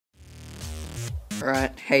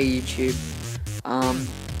Right, hey YouTube.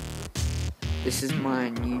 This is my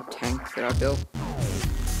new tank that I built.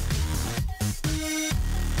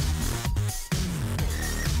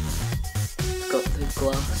 It's got the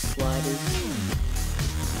glass sliders.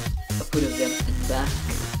 I put a vent in the back.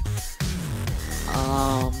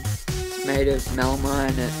 It's made of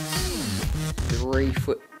melamine. It's 3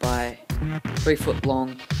 foot by 3 foot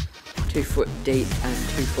long, 2 foot deep, and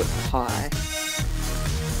 2 foot high.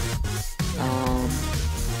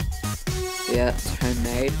 Yeah, it's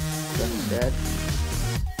homemade, as I said.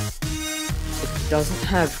 It doesn't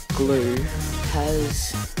have glue. It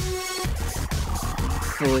has...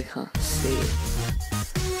 probably can't see it.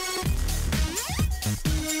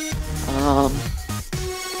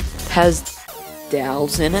 It has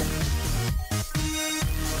dowels in it.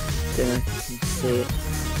 Don't know if you can see it.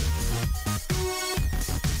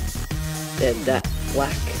 They're that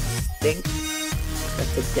black thing.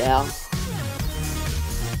 That's a dowel.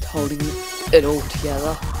 It's holding it all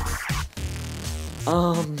together.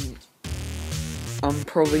 I'm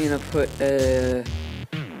probably gonna put a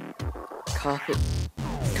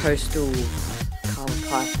coastal carbon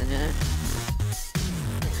pipe in it,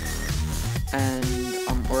 and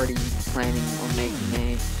I'm already planning on making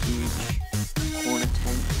a huge corner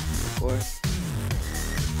tank for it.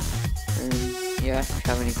 And yeah, if you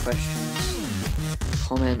have any questions,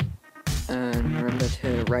 comment, and remember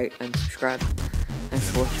to rate and subscribe. Thanks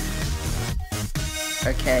for watching.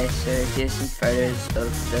 Okay, so here's some photos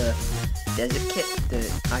of the desert kit that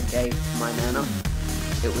I gave to my nana.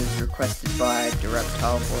 It was requested by the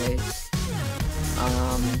Reptile Boys.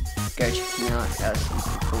 Go check them out, has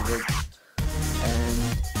some cool vids. And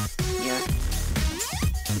yeah,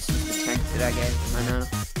 this is the tank that I gave to my nana.